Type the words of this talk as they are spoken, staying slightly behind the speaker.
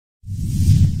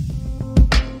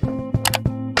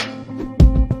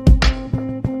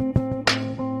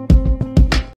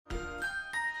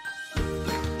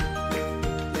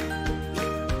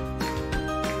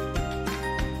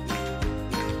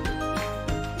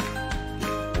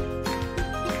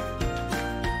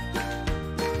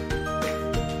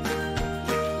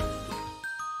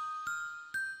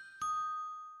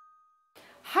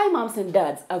Hi moms and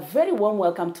dads, a very warm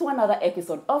welcome to another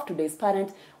episode of Today's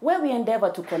Parent, where we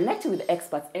endeavor to connect you with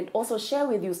experts and also share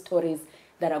with you stories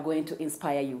that are going to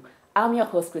inspire you. I'm your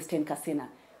host, Christine Casina.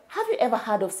 Have you ever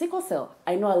heard of sickle cell?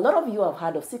 I know a lot of you have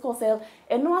heard of sickle cell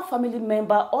and know a family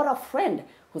member or a friend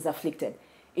who's afflicted.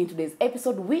 In today's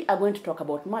episode, we are going to talk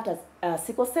about matters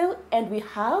sickle cell, and we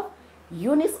have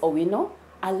Eunice Owino,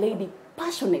 a lady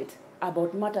passionate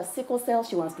about matters sickle cell.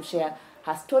 She wants to share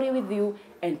her story with you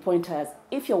and pointers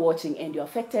if you're watching and you're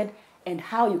affected, and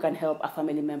how you can help a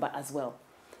family member as well.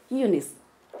 Eunice,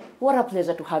 what a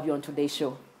pleasure to have you on today's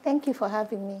show. Thank you for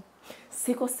having me.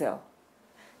 Sickle cell.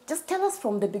 Just tell us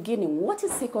from the beginning, what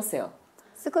is sickle cell?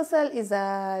 Sickle cell is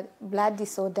a blood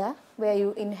disorder where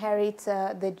you inherit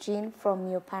the gene from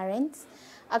your parents.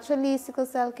 Actually, sickle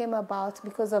cell came about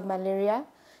because of malaria.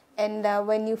 And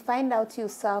when you find out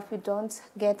yourself you don't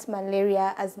get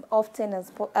malaria as often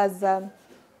as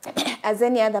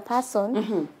any other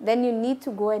person, then you need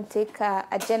to go and take a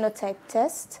genotype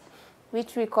test,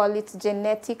 which we call it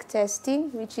genetic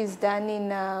testing, which is done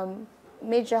in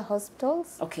major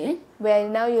hospitals. Okay. Where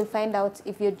now you'll find out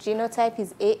if your genotype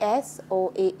is AS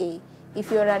or AA.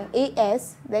 If you're an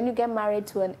AS, then you get married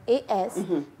to an AS,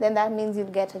 then that means you'll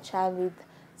get a child with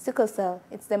sickle cell.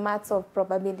 It's the maths of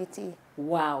probability.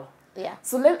 Wow. Yeah.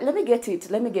 So let me get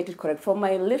it correct. From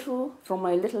my little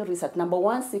research, number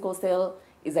one, sickle cell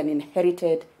is an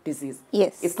inherited disease.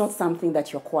 Yes. It's not something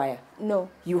that you acquire. No.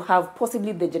 You have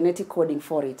possibly the genetic coding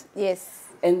for it. Yes.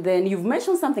 And then you've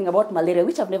mentioned something about malaria,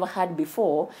 which I've never heard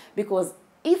before, because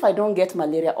if I don't get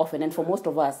malaria often, and for most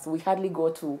of us, we hardly go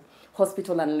to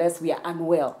hospital unless we are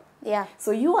unwell. Yeah.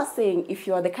 So you are saying if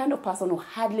you are the kind of person who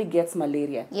hardly gets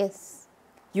malaria, Yes.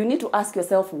 you need to ask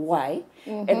yourself why,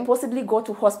 and possibly go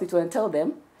to hospital and tell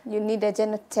them, you need a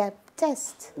genotype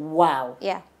test. wow.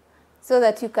 Yeah. So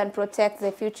that you can protect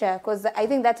the future, because I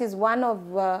think that is one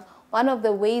of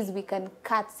the ways we can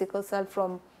cut sickle cell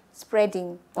from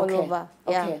spreading all over.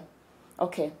 Yeah.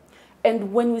 Okay.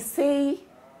 And when we say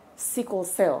sickle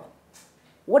cell,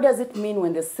 what does it mean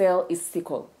when the cell is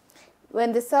sickle?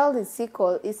 When the cell is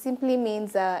sickle, it simply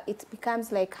means it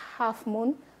becomes like half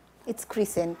moon, it's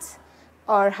crescent,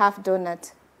 or half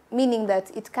donut, meaning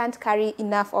that it can't carry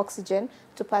enough oxygen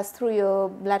to pass through your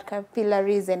blood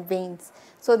capillaries and veins.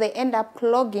 So they end up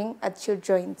clogging at your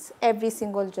joints, every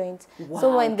single joint. Wow,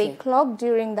 so when they clog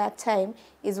during that time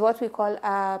is what we call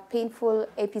a painful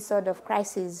episode of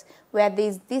crisis, where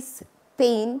there's this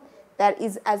pain that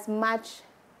is as much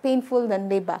painful than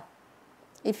labor.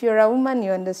 If you're a woman,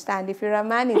 you understand. If you're a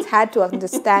man, it's hard to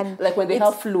understand. Like when they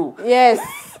have flu. Yes.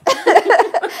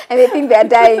 And they think they're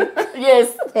dying.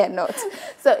 Yes. They're not.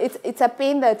 So it's a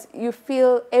pain that you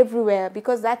feel everywhere,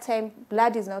 because that time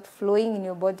blood is not flowing in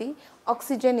your body,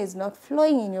 oxygen is not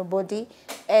flowing in your body,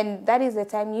 and that is the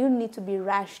time you need to be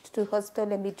rushed to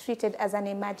hospital and be treated as an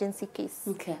emergency case.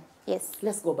 Okay. Yes.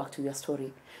 Let's go back to your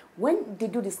story. When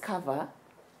did you discover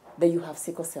that you have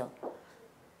sickle cell?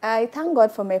 I thank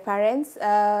God for my parents.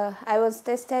 I was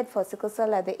tested for sickle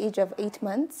cell at the age of 8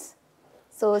 months.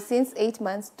 So since 8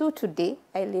 months to today,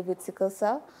 I live with sickle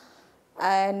cell.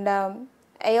 And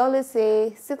I always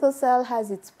say sickle cell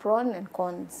has its pros and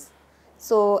cons.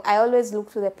 So I always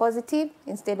look to the positive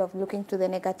instead of looking to the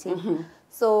negative.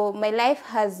 So my life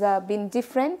has been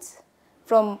different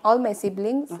from all my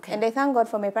siblings. Okay. And I thank God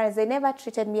for my parents. They never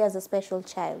treated me as a special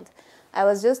child. I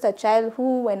was just a child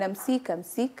who, when I'm sick, I'm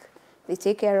sick. They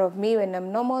take care of me. When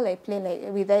I'm normal, I play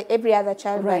like with every other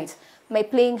child. Right. But my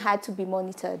playing had to be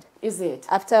monitored. Is it?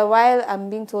 After a while, I'm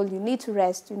being told you need to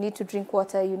rest, you need to drink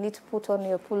water, you need to put on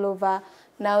your pullover.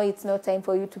 Now it's not time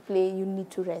for you to play, you need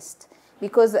to rest.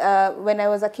 Because when I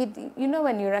was a kid, you know,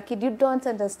 when you're a kid, you don't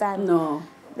understand. No.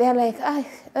 They're like, I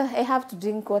have to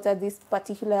drink water this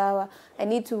particular hour. I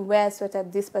need to wear a sweater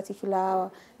this particular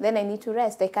hour. Then I need to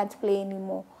rest. I can't play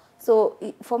anymore. So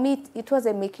for me, it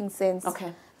wasn't making sense.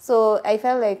 Okay. So I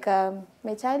felt like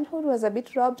my childhood was a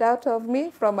bit robbed out of me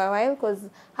from a while, because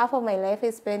half of my life I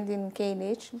spent in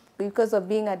K&H because of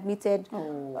being admitted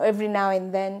every now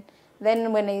and then.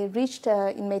 Then when I reached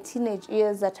in my teenage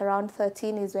years at around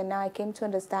 13 is when now I came to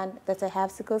understand that I have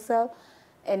sickle cell,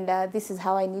 and this is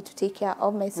how I need to take care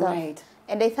of myself. Right.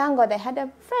 And I thank God I had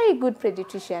a very good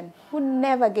pediatrician who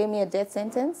never gave me a death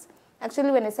sentence.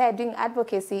 Actually, when I started doing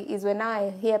advocacy is when now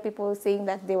I hear people saying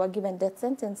that they were given death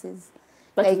sentences.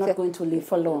 But you're not going to live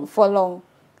for long. For long.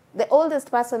 The oldest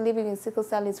person living in sickle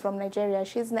cell is from Nigeria.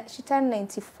 She turned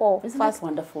 94. Isn't that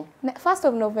wonderful? 1st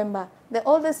of November. The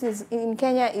oldest in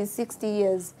Kenya is 60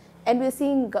 years. And we're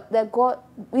seeing that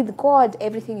with God,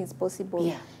 everything is possible.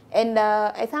 Yeah. And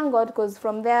I thank God, because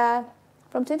from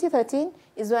 2013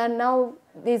 is when now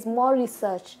there's more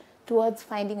research towards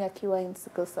finding a cure in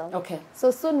sickle cell. Okay.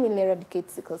 So soon we'll eradicate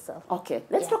sickle cell. Okay.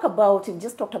 Let's talk about, you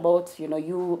just talked about,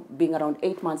 you being around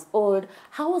 8 months old.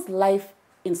 How was life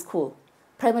in school?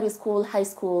 Primary school, high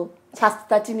school, past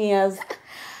 13 years?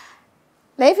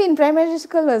 Life in primary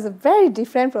school was very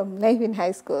different from life in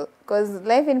high school, because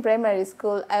life in primary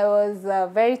school, I was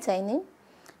very tiny.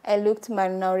 I looked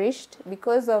malnourished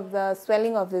because of the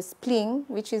swelling of the spleen,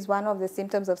 which is one of the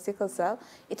symptoms of sickle cell.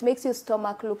 It makes your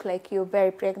stomach look like you're very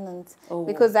pregnant,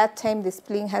 because that time the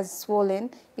spleen has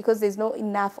swollen because there's no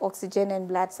enough oxygen and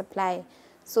blood supply.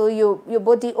 So your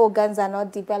body organs are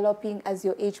not developing as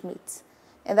your age mates.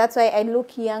 And that's why I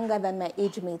look younger than my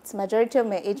age mates. Majority of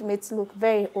my age mates look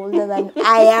very older than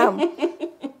I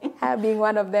am, being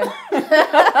one of them.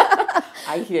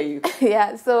 I hear you.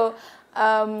 Yeah, so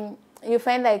you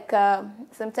find like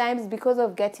sometimes because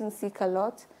of getting sick a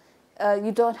lot,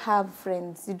 you don't have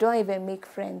friends. You don't even make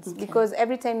friends. Because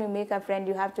every time you make a friend,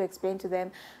 you have to explain to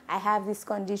them, I have this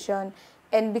condition.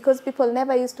 And because people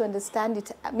never used to understand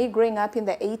it, me growing up in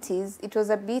the 80s, it was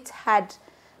a bit hard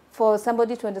for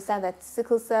somebody to understand that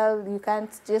sickle cell, you can't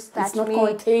just touch me. It's not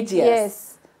contagious.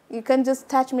 Yes. You can just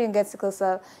touch me and get sickle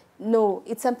cell. No,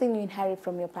 it's something you inherit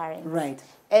from your parents. Right.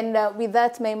 And with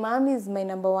that, my mom is my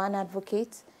 #1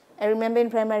 advocate. I remember in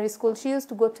primary school, she used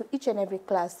to go to each and every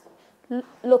class,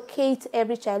 locate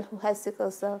every child who has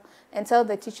sickle cell, and tell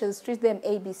the teachers, treat them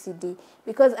A, B, C, D.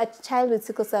 Because a child with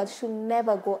sickle cell should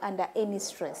never go under any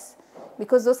stress.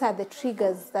 Because those are the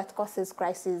triggers that causes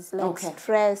crisis, like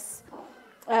stress,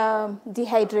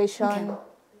 dehydration.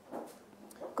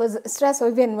 Because stress,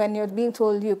 even when you're being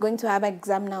told you're going to have an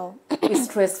exam now, it's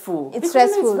stressful. It's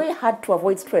stressful. It's very hard to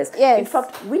avoid stress. Yes. In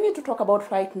fact, we need to talk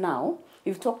about right now.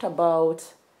 You've talked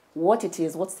about what it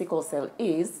is, what sickle cell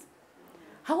is.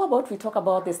 How about we talk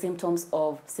about the symptoms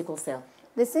of sickle cell?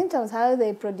 The symptoms, how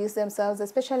they produce themselves,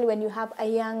 especially when you have a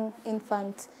young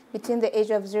infant between the age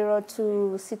of 0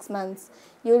 to 6 months,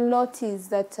 you'll notice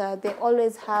that they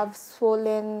always have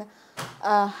swollen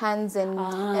hands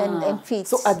and feet.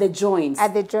 So at the joints?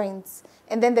 At the joints.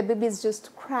 And then the baby is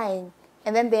just crying.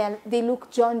 And then they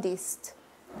look jaundiced.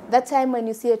 That time when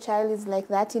you see a child is like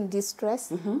that in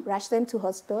distress, rush them to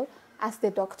hospital, ask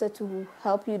the doctor to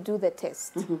help you do the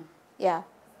test. Yeah.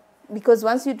 Because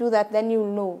once you do that, then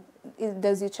you'll know,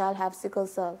 does your child have sickle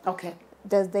cell? Okay.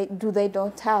 Do they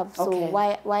don't have? So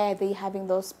why are they having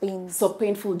those pains? So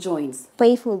painful joints.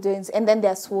 Painful joints, and then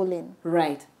they're swollen.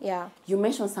 Right. Yeah. You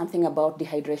mentioned something about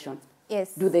dehydration.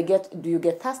 Yes. Do you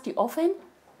get thirsty often?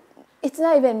 It's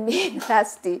not even being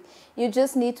thirsty. You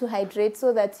just need to hydrate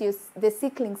so that the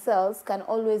sickling cells can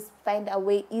always find a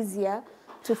way easier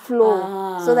to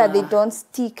flow, so that they don't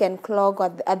stick and clog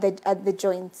at the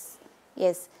joints.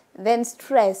 Yes. Then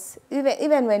stress.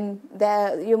 Even when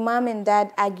your mom and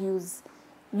dad argues,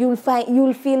 you'll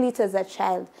feel it as a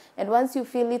child. And once you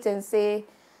feel it and say,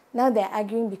 now they're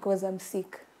arguing because I'm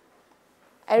sick.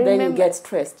 Then you get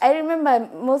stressed. I remember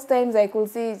most times I could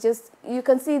see you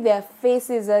can see their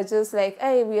faces are just like,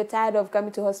 hey, we are tired of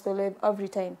coming to hospital every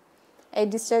time. I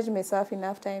discharged myself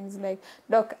enough times, like,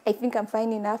 doc, I think I'm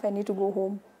fine enough, I need to go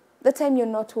home. That time you're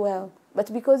not well.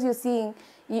 But because you're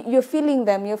feeling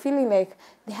them, you're feeling like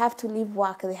they have to leave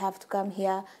work, they have to come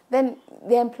here. Then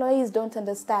the employees don't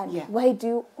understand. Yeah. Why do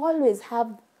you always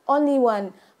have only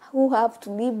one who have to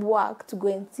leave work to go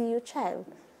and see your child?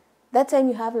 That time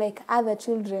you have like other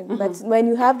children. But when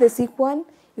you have the sick one,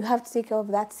 you have to take care of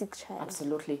that sick child.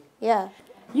 Absolutely. Yeah.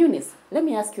 Eunice, let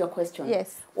me ask you a question.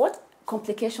 Yes. What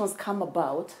complications come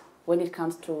about when it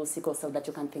comes to sickle cell that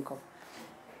you can think of?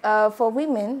 For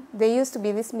women, there used to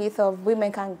be this myth of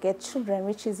women can't get children,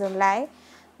 which is a lie.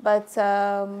 But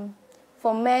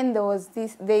for men, there's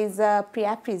a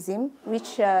priapism,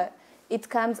 which it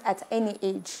comes at any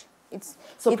age.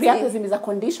 Priapism is a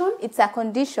condition? It's a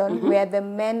condition where the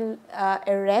men are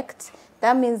erect.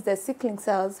 That means the sickling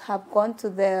cells have gone to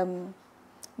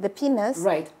the penis,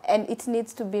 right, and it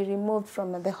needs to be removed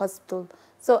from the hospital.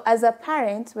 So as a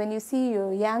parent, when you see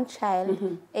your young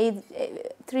child, age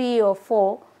 3 or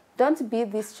 4, don't be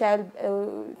this child,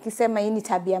 kisema hii ni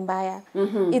tabia mbaya.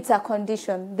 It's a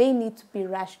condition. They need to be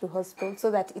rushed to hospital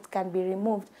so that it can be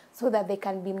removed, so that they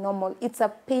can be normal. It's a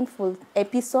painful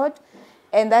episode,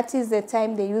 and that is the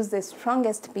time they use the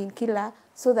strongest painkiller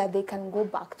so that they can go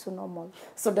back to normal.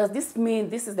 So does this mean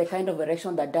this is the kind of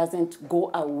erection that doesn't go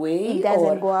away? It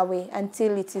doesn't go away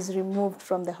until it is removed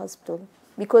from the hospital,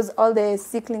 because all the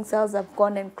sickling cells have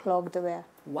gone and clogged there.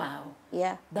 Wow.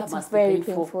 Yeah, that it's must very be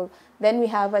painful. Then we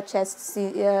have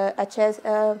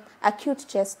acute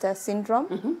chest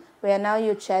syndrome, where now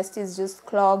your chest is just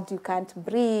clogged, you can't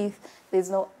breathe, there's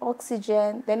no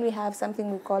oxygen. Then we have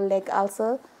something we call leg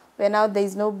ulcer, where now there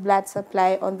is no blood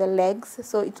supply on the legs,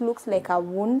 so it looks like a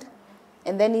wound,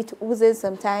 and then it oozes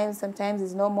sometimes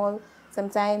it's normal,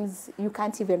 sometimes you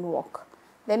can't even walk.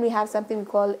 Then we have something we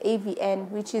call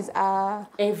AVN, which is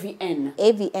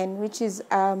AVN, which is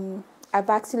a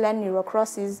vascular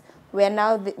necrosis, where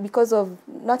now because of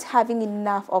not having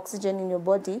enough oxygen in your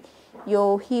body,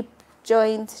 your hip,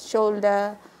 joint,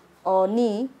 shoulder, or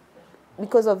knee,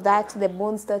 because of that, the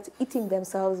bones start eating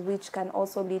themselves, which can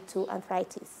also lead to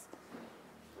arthritis.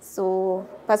 So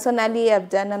personally, I've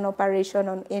done an operation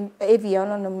on AVN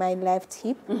on my left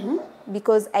hip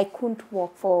because I couldn't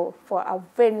walk for a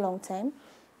very long time.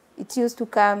 It used to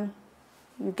come,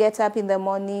 you get up in the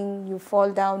morning, you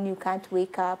fall down, you can't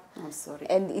wake up. I'm sorry.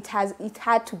 And it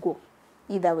had to go,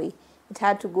 either way. It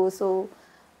had to go. So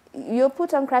you're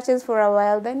put on crutches for a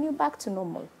while, then you're back to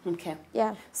normal. Okay.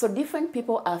 Yeah. So different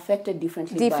people are affected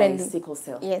differently by sickle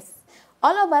cell. Yes.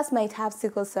 All of us might have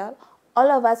sickle cell. All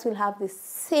of us will have the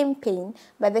same pain,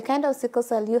 but the kind of sickle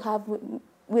cell you have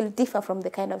will differ from the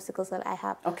kind of sickle cell I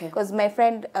have. Okay. Because my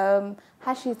friend,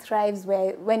 she thrives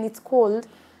where when it's cold,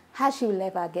 she will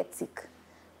never get sick.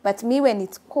 But me, when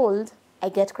it's cold, I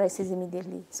get crisis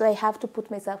immediately. So I have to put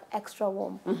myself extra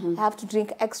warm. I have to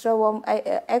drink extra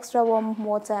warm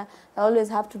water. I always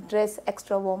have to dress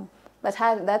extra warm. But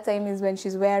that time is when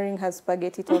she's wearing her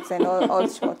spaghetti tops and all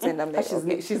shorts, and I'm like,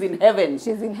 she's in heaven.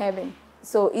 She's in heaven.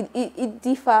 So it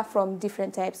differs from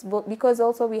different types, but because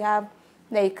also we have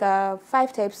like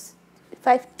 5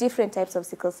 different types of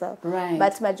sickle cell. Right.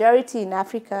 But majority in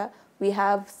Africa, we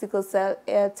have sickle cell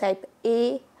type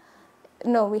A.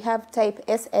 No, we have type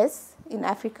SS in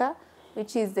Africa,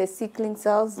 which is the sickling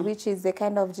cells, which is the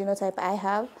kind of genotype I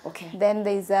have. Okay. Then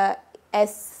there's a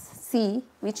SC,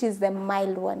 which is the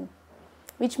mild one,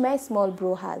 which my small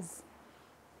bro has.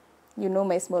 You know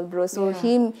my small bro. So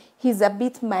he's a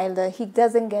bit milder. He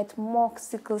doesn't get more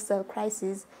sickle cell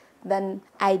crisis than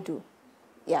I do.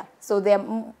 Yeah. So they're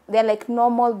like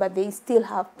normal, but they still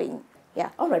have pain.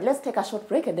 Yeah. All right, let's take a short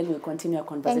break and then we'll continue our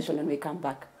conversation when we come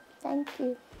back. Thank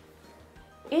you.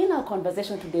 In our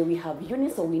conversation today, we have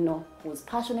Eunice Owino, who's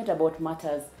passionate about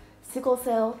matters sickle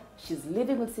cell. She's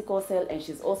living with sickle cell and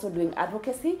she's also doing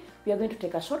advocacy. We are going to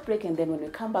take a short break and then when we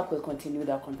come back, we'll continue with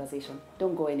our conversation.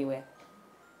 Don't go anywhere.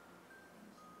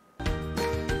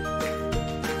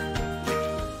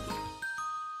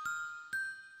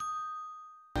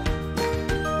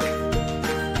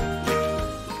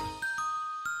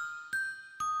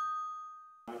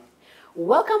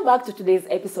 Welcome back to today's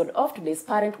episode of Today's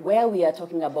Parent, where we are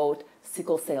talking about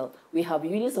sickle cell. We have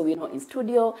Eunice Owino in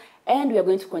studio, and we are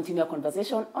going to continue our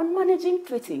conversation on managing,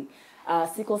 treating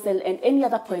sickle cell and any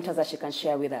other pointers that she can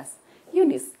share with us.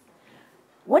 Eunice,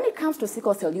 when it comes to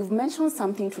sickle cell, you've mentioned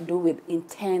something to do with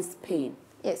intense pain.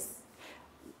 Yes.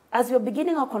 As we're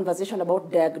beginning our conversation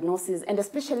about diagnosis and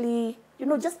especially,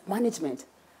 just management,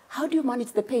 how do you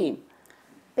manage the pain?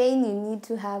 Pain, you need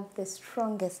to have the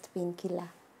strongest painkiller.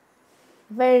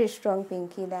 Very strong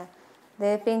painkiller.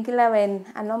 The painkiller, when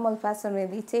a normal person,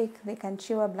 when they take, they can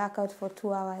chew a blackout for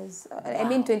 2 hours. Wow. I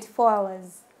mean 24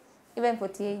 hours, even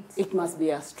 48. It must be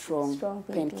a strong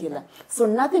painkiller. So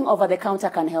nothing over the counter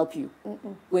can help you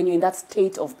when you're in that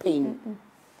state of pain?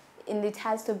 And it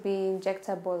has to be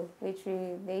injectable, which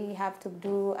they have to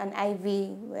do an IV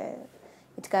where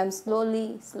it comes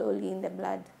slowly in the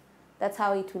blood. That's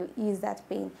how it will ease that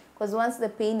pain. Because once the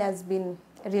pain has been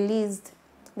released,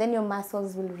 then your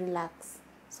muscles will relax.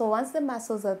 So once the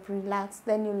muscles are relaxed,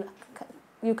 then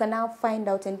you can now find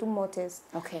out and do more tests.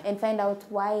 Okay. And find out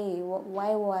why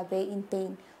were they in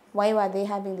pain? Why were they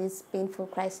having this painful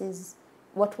crisis?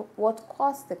 What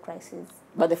caused the crisis?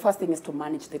 But the first thing is to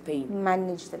manage the pain.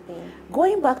 Manage the pain.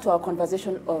 Going back to our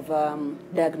conversation of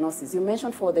diagnosis, you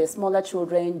mentioned for the smaller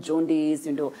children, jaundice,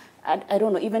 I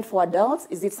don't know, even for adults,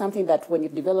 is it something that when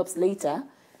it develops later,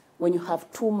 when you have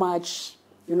too much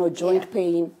joint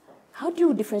pain, how do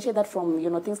you differentiate that from,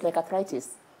 things like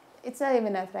arthritis? It's not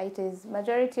even arthritis.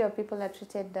 Majority of people are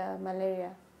treated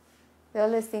malaria. They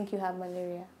always think you have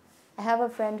malaria. I have a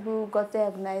friend who got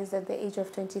diagnosed at the age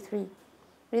of 23.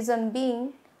 Reason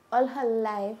being, all her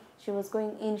life, she was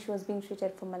being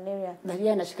treated for malaria.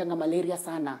 Malaria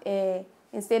sana.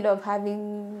 Instead of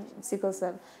having sickle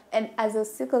cell. And as a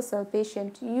sickle cell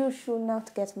patient, you should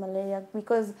not get malaria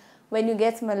because when you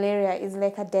get malaria, it's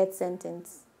like a death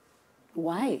sentence.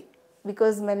 Why?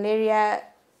 Because malaria,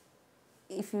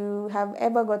 if you have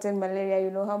ever gotten malaria,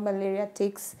 you know how malaria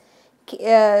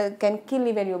can kill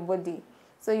even your body.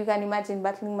 So you can imagine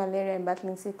battling malaria and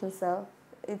battling sickle cell.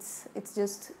 It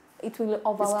will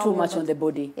overwhelm. It's too much on the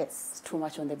body. Yes. It's too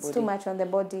much on the body. It's too much on the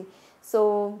body.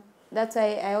 So That's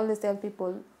why I always tell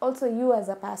people, also you as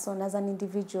a person, as an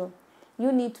individual,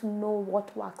 you need to know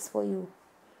what works for you.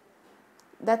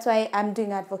 That's why I'm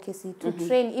doing advocacy, to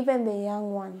train even the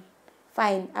young one.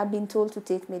 Fine, I've been told to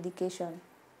take medication.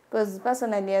 Because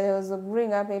personally, I was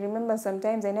growing up, I remember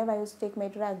sometimes I never used to take my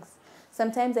drugs.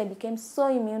 Sometimes I became so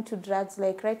immune to drugs,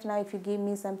 like right now if you give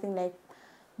me something like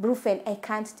Brufen, I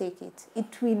can't take it.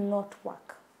 It will not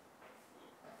work.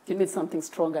 You need something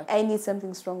stronger. I need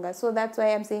something stronger. So that's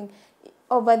why I'm saying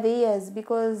over the years,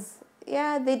 because,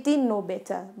 yeah, they didn't know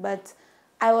better. But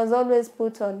I was always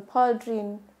put on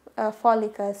Pauldrin,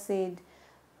 folic acid,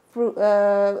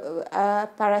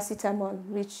 paracetamol,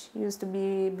 which used to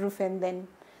be Brufen then.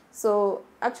 So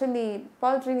actually,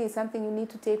 Pauldrin is something you need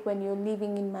to take when you're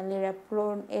living in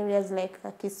malaria-prone areas like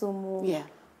Kisumu. Yeah.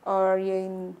 Or you're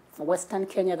in Western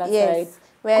Kenya, that yes, side.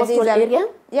 Where Coastal area?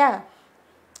 Yeah.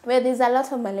 Where there's a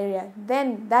lot of malaria,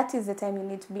 then that is the time you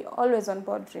need to be always on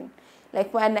Pauldrin.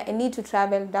 Like when I need to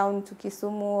travel down to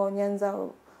Kisumu or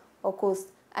Nyanza or Coast,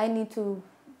 I need to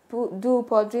do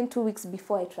Pauldrin 2 weeks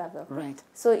before I travel. Right.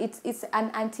 So it's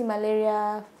an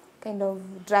anti-malaria kind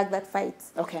of drug that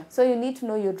fights. Okay. So you need to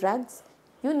know your drugs.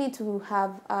 You need to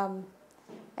have, I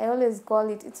always call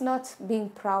it, it's not being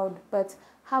proud, but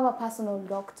have a personal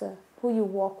doctor who you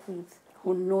work with.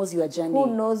 Who knows your journey. Who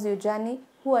knows your journey,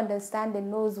 who understands and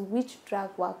knows which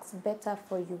drug works better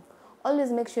for you.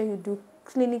 Always make sure you do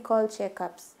clinical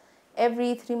checkups.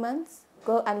 Every 3 months,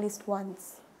 go at least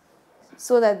once.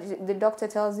 So that the doctor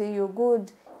tells you you're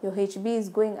good, your HB is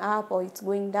going up or it's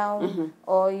going down,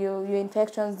 or your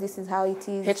infections, this is how it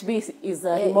is. HB is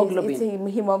hemoglobin. It's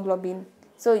a hemoglobin.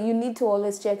 So you need to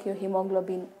always check your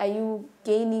hemoglobin. Are you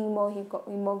gaining more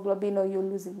hemoglobin or you're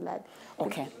losing blood?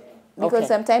 Okay. Because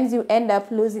sometimes you end up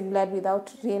losing blood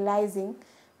without realizing.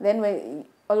 Then when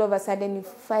all of a sudden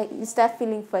you start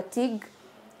feeling fatigue,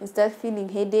 you start feeling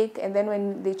headache, and then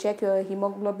when they check your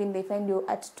hemoglobin, they find you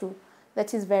at 2.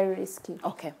 That is very risky.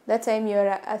 Okay. That time you're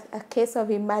a case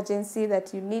of emergency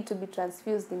that you need to be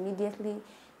transfused immediately.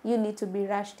 You need to be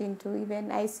rushed into even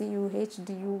ICU,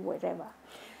 HDU, whatever.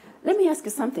 Let me ask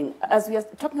you something. As we are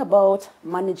talking about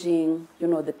managing,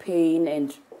 the pain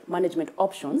and management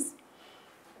options,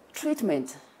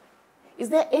 treatment, is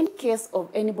there any case of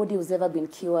anybody who's ever been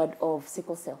cured of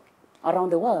sickle cell around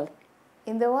the world?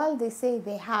 In the world, they say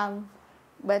they have,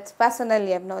 but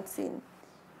personally, I've not seen.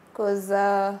 Because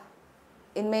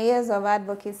in my years of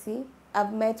advocacy,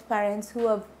 I've met parents who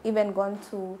have even gone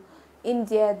to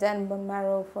India, done bone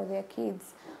marrow for their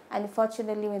kids.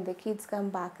 Unfortunately, when the kids come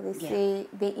back, they say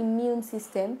the immune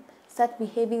system starts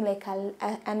behaving like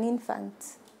an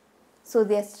infant. So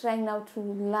they're trying now to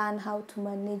learn how to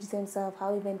manage themselves,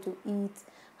 how even to eat,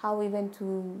 how even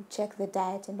to check the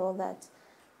diet and all that.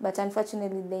 But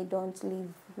unfortunately, they don't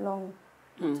live long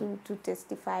to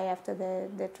testify after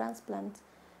the transplant.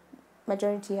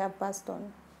 Majority have passed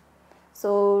on.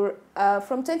 So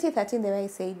from 2013, the way I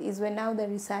said, is when now the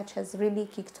research has really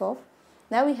kicked off.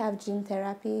 Now we have gene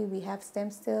therapy, we have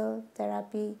stem cell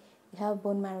therapy, we have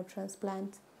bone marrow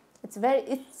transplant. It's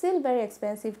still very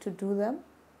expensive to do them,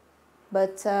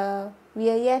 but we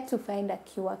are yet to find a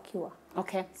cure.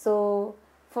 Okay. So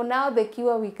for now, the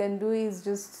cure we can do is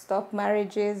just stop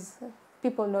marriages.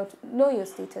 People know your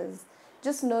status.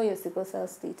 Just know your sickle cell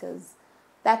status.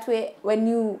 That way, when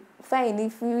you find,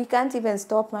 if we can't even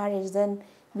stop marriage, then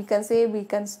we can say we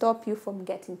can stop you from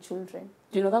getting children.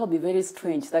 That would be very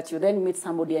strange that you then meet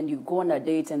somebody and you go on a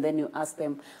date and then you ask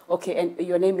them, okay, and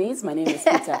your name is? My name is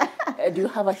Peter. Do you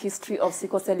have a history of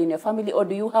sickle cell in your family, or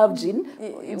do you have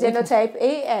genotype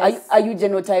AS? Are you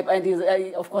genotype?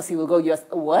 And of course he will go,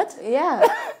 what? Yeah.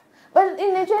 But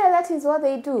in Nigeria, that is what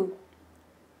they do.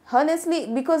 Honestly,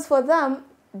 because for them,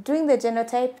 doing the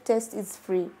genotype test is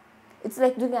free. It's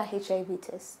like doing a HIV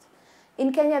test.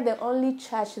 In Kenya, the only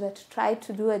church that tried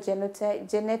to do a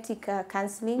genetic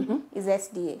counseling is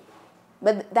SDA.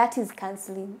 But that is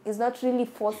counseling. It's not really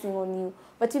forcing on you.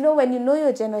 But when you know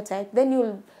your genotype,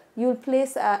 then you'll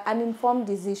place an informed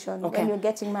decision when you're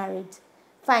getting married.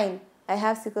 Fine, I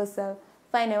have sickle cell.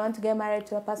 Fine, I want to get married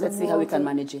to a person Let's see how we can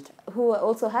manage it. Who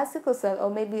also has sickle cell, or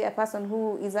maybe a person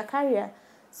who is a carrier.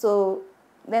 So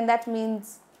then that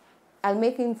means I'll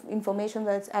make information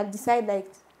that I'll decide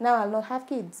now I'll not have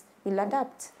kids. We'll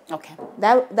adapt. Okay.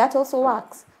 That also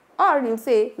works. Or you'll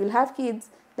say, we'll have kids,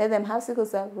 let them have sickle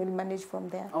cell, we'll manage from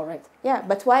there. All right. Yeah,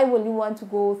 but why will you want to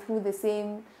go through the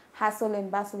same hassle and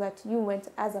bustle that you went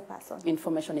as a person?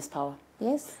 Information is power.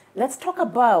 Yes. Let's talk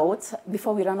about,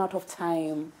 before we run out of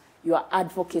time, your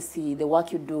advocacy, the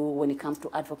work you do when it comes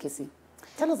to advocacy.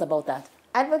 Tell us about that.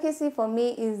 Advocacy for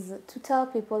me is to tell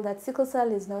people that sickle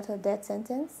cell is not a death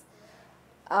sentence.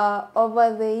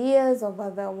 Over the years, over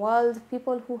the world,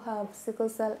 people who have sickle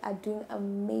cell are doing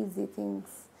amazing things.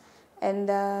 And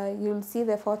you'll see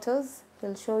the photos,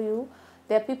 they'll show you.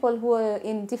 There are people who are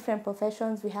in different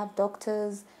professions. We have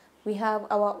doctors. We have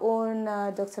our own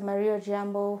Dr. Maria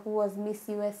Jambo, who was Miss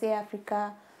USA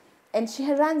Africa. And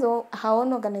she runs her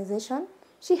own organization.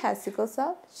 She has sickle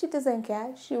cell. She doesn't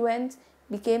care. She went,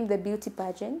 became the beauty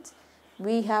pageant.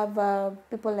 We have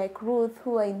people like Ruth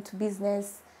who are into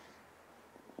business.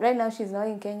 Right now she's not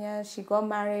in Kenya. She got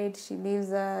married. She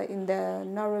lives in the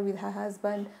Norway with her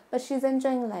husband. But she's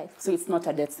enjoying life. So it's not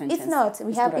a death sentence? It's not.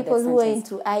 We have people who are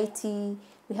into IT.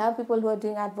 We have people who are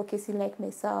doing advocacy like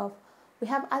myself. We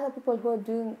have other people who are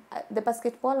doing the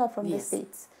basketballer from the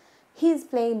States. He's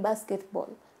playing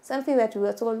basketball. Something that we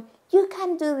were told, you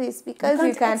can't do this because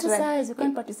you can't exercise, you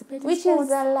can't participate in which sports.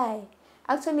 Is a lie.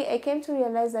 Actually, I came to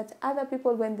realize that other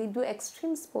people, when they do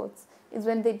extreme sports, is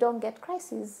when they don't get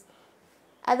crises.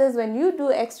 Others, when you do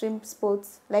extreme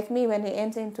sports, like me, when I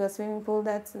enter into a swimming pool,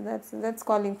 that's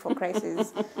calling for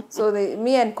crisis. So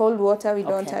me and cold water, we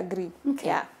don't agree. Okay.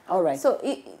 Yeah. All right. So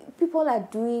people are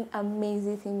doing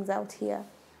amazing things out here.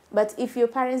 But if your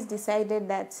parents decided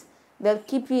that they'll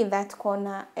keep you in that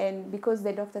corner and because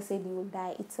the doctor said you will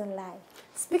die, it's a lie.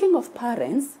 Speaking of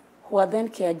parents, who are then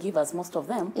caregivers, most of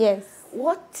them. Yes.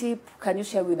 What tip can you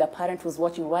share with a parent who's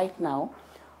watching right now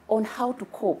on how to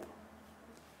cope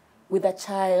with a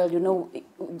child, you know,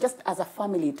 just as a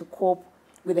family to cope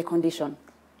with the condition?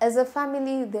 As a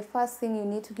family, the first thing you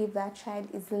need to give that child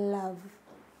is love.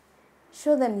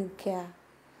 Show them you care.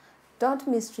 Don't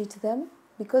mistreat them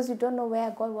because you don't know where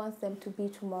God wants them to be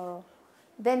tomorrow.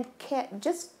 Then care,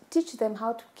 just teach them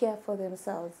how to care for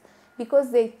themselves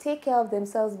because they take care of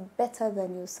themselves better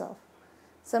than yourself.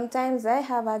 Sometimes I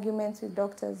have arguments with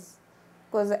doctors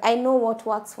because I know what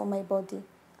works for my body.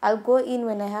 I'll go in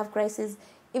when I have crisis.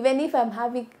 Even if I'm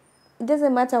having, it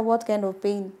doesn't matter what kind of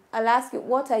pain. I'll ask you,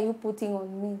 what are you putting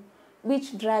on me?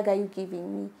 Which drug are you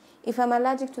giving me? If I'm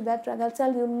allergic to that drug, I'll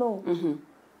tell you no. Mm-hmm.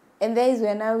 And there is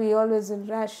where now we always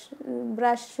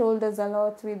brush shoulders a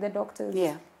lot with the doctors,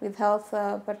 with health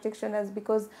practitioners,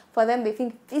 because for them they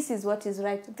think this is what is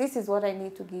right, this is what I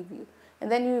need to give you.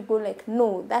 And then you go like,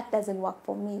 no, that doesn't work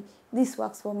for me. This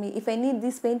works for me. If I need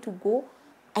this pain to go,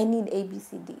 I need A, B,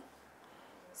 C, D.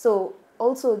 So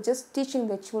also just teaching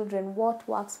the children what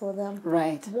works for them.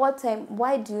 Right.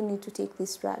 Why do you need to take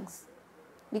these drugs?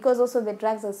 Because also the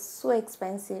drugs are so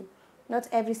expensive. Not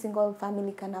every single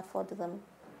family can afford them.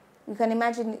 You can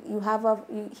imagine you have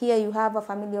a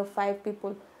family of 5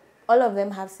 people. All of them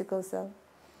have sickle cell.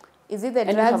 Is it the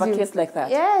drugs you have a case like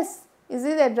that? Yes. Is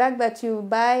it the drug that you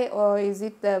buy or is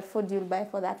it the food you'll buy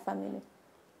for that family?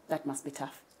 That must be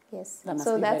tough. Yes. That must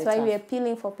so be that's very why tough. we're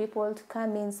appealing for people to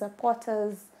come in, support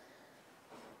us.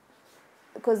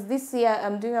 Because this year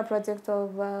I'm doing a project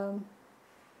of,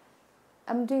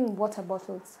 I'm doing water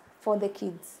bottles for the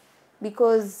kids.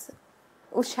 Because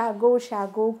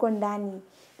ushago kondani.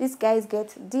 These guys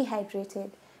get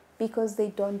dehydrated because they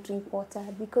don't drink water,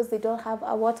 because they don't have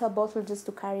a water bottle just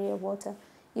to carry a water.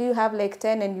 You have like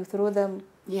 10 and you throw them.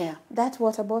 Yeah. That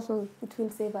water bottle, it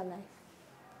will save a life.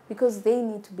 Because they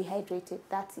need to be hydrated,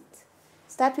 that's it.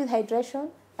 Start with hydration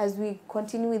as we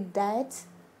continue with diet,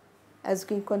 as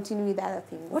we continue with other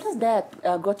things. What has that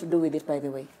got to do with it, by the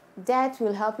way? Diet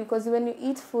will help because when you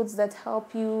eat foods that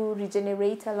help you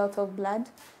regenerate a lot of blood,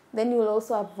 then you will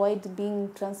also avoid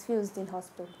being transfused in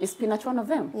hospital. Is spinach one of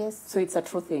them? Yes. So it's a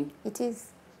true thing? It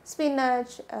is.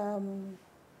 Spinach,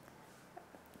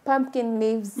 pumpkin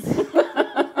leaves.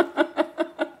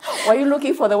 Were you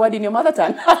looking for the word in your mother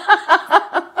tongue?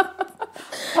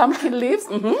 Pumpkin leaves?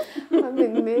 Mm-hmm.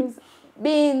 Pumpkin leaves.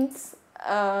 Beans.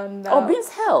 And, beans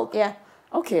help? Yeah.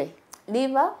 Okay.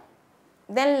 Liver.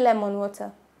 Then lemon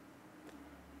water.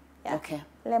 Yeah. Okay.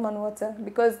 Lemon water,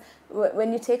 because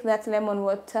when you take that lemon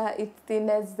water, it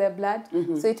thinnens the blood,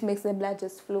 so it makes the blood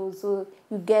just flow. So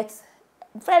you get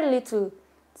very little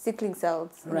sickling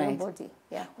cells in your body.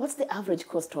 Yeah. What's the average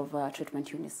cost of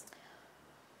treatment, Eunice?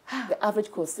 The average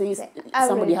cost. Say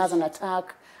somebody has an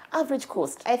attack. Average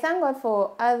cost. I thank God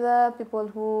for other people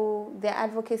who their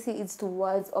advocacy is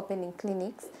towards opening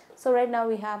clinics. So right now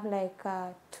we have like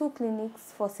 2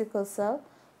 clinics for sickle cell,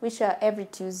 which are every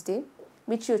Tuesday,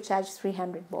 which you charge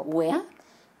 300 bob. Where?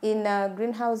 In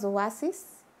Greenhouse Oasis.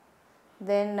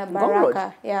 Then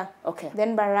Baraka. Yeah. Okay.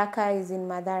 Then Baraka is in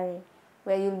Madari,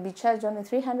 where you'll be charged only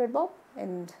 300 bob,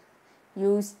 and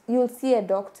you'll see a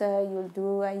doctor. You'll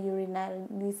do a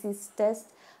urinalysis test,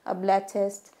 a blood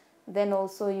test. Then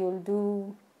also you'll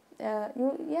do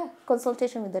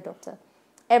consultation with the doctor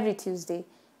every Tuesday.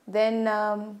 Then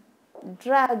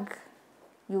drug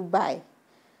you buy.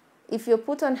 If you're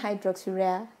put on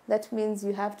hydroxyurea, that means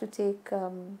you have to take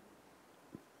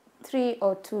 3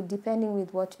 or 2, depending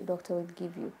with what your doctor will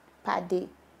give you, per day.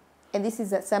 And this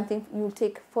is something you'll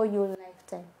take for your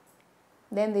lifetime.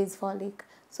 Then there's folic.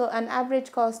 So an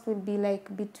average cost will be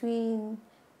like between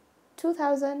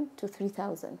 2,000 to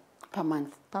 3,000 per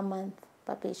month. Per month,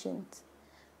 per patient.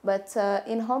 But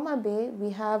in Homa Bay, we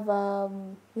have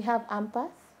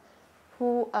AMPATH,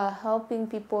 who are helping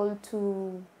people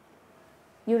to,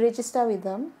 you register with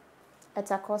them at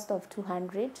a cost of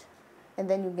 200, and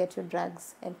then you get your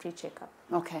drugs and pre-checkup.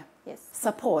 Okay. Yes.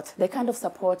 Support, the kind of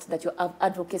support that your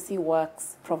advocacy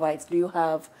works provides. Do you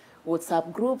have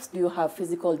WhatsApp groups? Do you have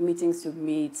physical meetings you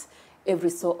meet every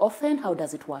so often? How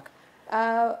does it work?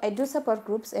 I do support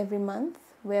groups every month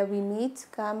where we meet,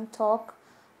 come, talk.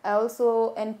 I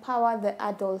also empower the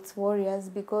adults warriors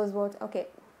because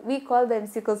we call them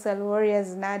sickle cell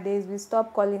warriors nowadays. We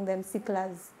stop calling them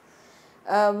sicklers.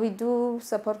 We do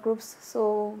support groups.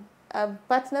 So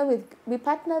we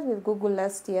partnered with Google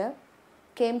last year,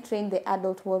 trained the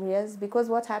adult warriors, because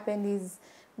what happened is,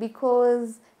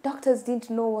 because doctors didn't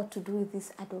know what to do with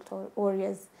these adult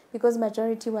warriors, because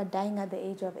majority were dying at the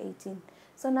age of 18.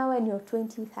 So now when you're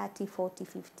 20, 30, 40,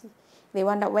 50, they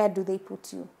wonder, where do they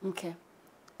put you? Okay.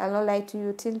 I'll not lie to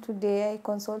you, till today I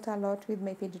consult a lot with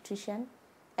my pediatrician.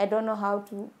 I don't know how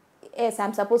to, yes,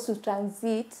 I'm supposed to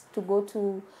transition to go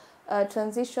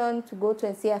to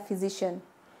and see a physician,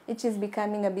 which is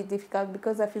becoming a bit difficult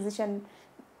because a physician,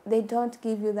 they don't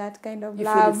give you that kind of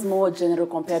love. You feel it's more general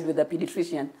compared with a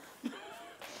pediatrician?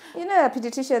 You know, a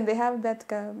pediatrician, they have that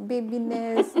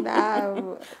babiness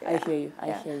now. I hear you,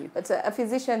 I hear you. But a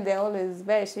physician, they're always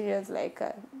very serious, like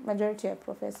majority are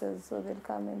professors, so they'll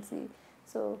come and see.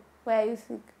 So, where are you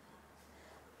sick?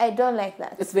 I don't like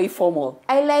that. It's very formal.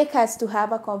 I like us to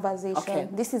have a conversation. Okay.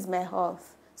 This is my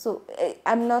health. So,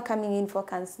 I'm not coming in for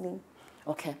counseling.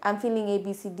 Okay. I'm feeling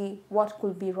ABCD. What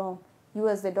could be wrong? You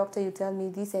as the doctor, you tell me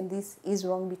this and this is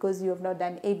wrong because you have not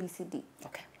done ABCD.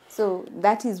 Okay. So,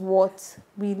 that is what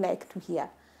we like to hear.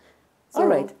 So, all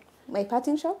right. My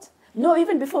parting shot? No,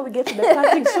 even before we get to the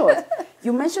parting shot,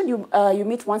 you mentioned you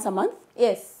meet once a month?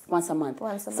 Yes. Once a month.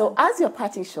 Once a month. So as your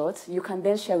parting shot, you can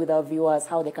then share with our viewers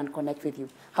how they can connect with you.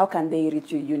 How can they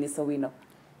reach you, Eunice Owino?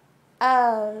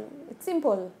 It's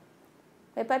simple.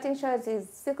 My parting shot is,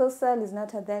 sickle cell is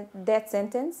not a death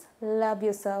sentence. Love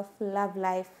yourself, love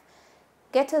life.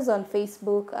 Get us on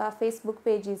Facebook. Our Facebook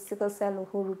page is Sickle Cell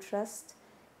Uhuru Trust.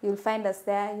 You'll find us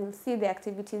there. You'll see the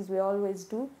activities we always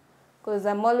do. Because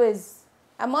I'm always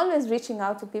reaching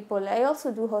out to people. I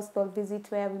also do hospital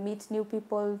visit where we meet new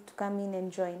people to come in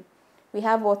and join. We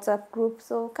have WhatsApp group,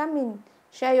 so come in,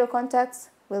 share your contacts.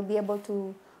 We'll be able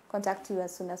to contact you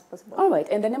as soon as possible. All right,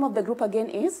 and the name of the group again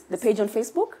is, the page on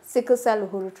Facebook? Sickle Cell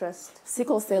Uhuru Trust.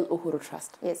 Sickle Cell Uhuru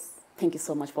Trust. Yes. Thank you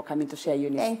so much for coming to share,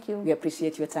 Eunice. Thank you. We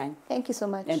appreciate your time. Thank you so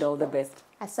much. And all the best.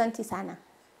 Asante sana.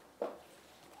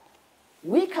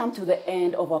 We come to the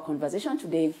end of our conversation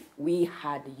today. We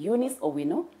had Eunice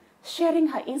Owino sharing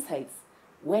her insights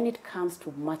when it comes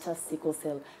to matter sickle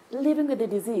cell, living with the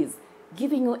disease,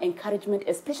 giving you encouragement,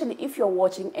 especially if you're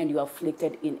watching and you're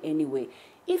afflicted in any way.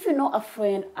 If you know a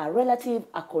friend, a relative,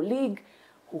 a colleague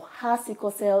who has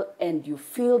sickle cell and you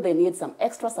feel they need some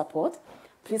extra support,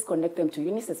 please connect them to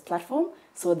Eunice's platform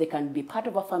so they can be part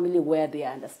of a family where they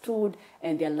are understood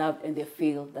and they're loved and they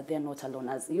feel that they're not alone.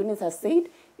 As Eunice has said,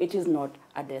 it is not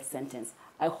a death sentence.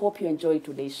 I hope you enjoyed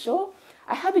today's show.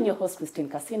 I have been your host, Christine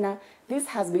Kasina. This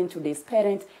has been today's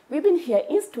Parent. We've been here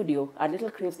in studio at Little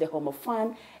Cribs, the home of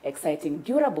fun, exciting,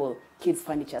 durable kids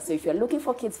furniture. So if you're looking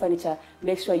for kids furniture,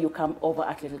 make sure you come over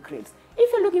at Little Cribs.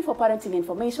 If you're looking for parenting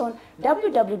information,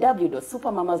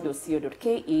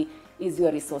 www.supermamas.co.ke is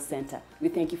your resource center. We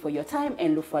thank you for your time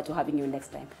and look forward to having you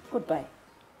next time. Goodbye.